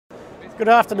Good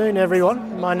afternoon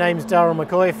everyone, my name's Darryl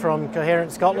McCoy from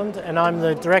Coherent Scotland and I'm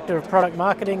the Director of Product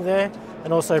Marketing there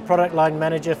and also Product Line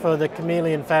Manager for the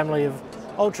Chameleon family of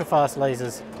ultrafast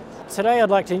lasers. Today I'd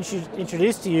like to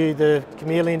introduce to you the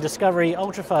Chameleon Discovery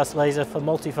ultrafast laser for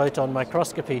multiphoton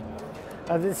microscopy.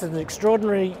 This is an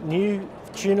extraordinary new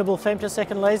tunable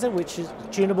femtosecond laser which is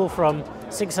tunable from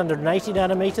 680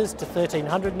 nanometers to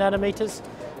 1300 nanometers.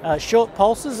 Short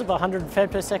pulses of 100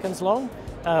 femtoseconds long,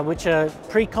 which are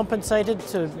pre-compensated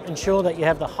to ensure that you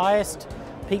have the highest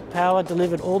peak power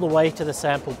delivered all the way to the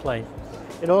sample plane.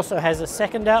 It also has a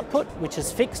second output which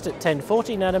is fixed at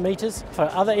 1040 nanometers for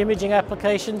other imaging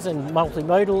applications and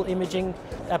multimodal imaging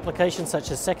applications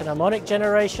such as second harmonic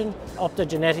generation,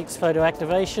 optogenetics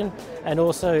photoactivation and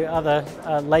also other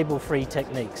label-free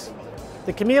techniques.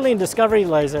 The Chameleon Discovery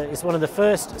laser is one of the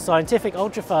first scientific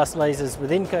ultrafast lasers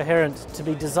within Coherent to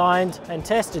be designed and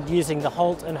tested using the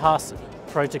Holt and Haas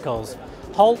protocols.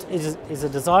 Holt is a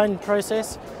design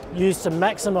process used to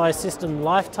maximize system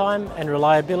lifetime and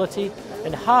reliability,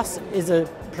 and Haas is a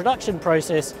production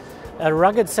process, a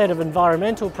rugged set of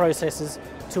environmental processes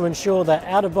to ensure that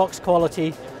out-of-box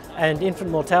quality and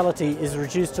infant mortality is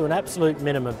reduced to an absolute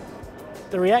minimum.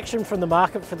 The reaction from the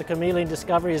market for the Chameleon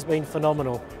Discovery has been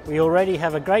phenomenal. We already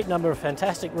have a great number of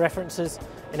fantastic references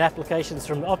in applications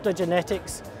from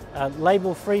optogenetics,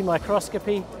 label-free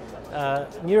microscopy,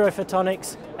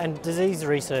 neurophotonics and disease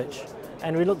research.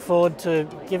 And we look forward to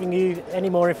giving you any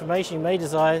more information you may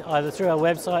desire either through our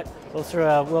website or through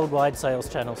our worldwide sales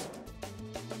channels.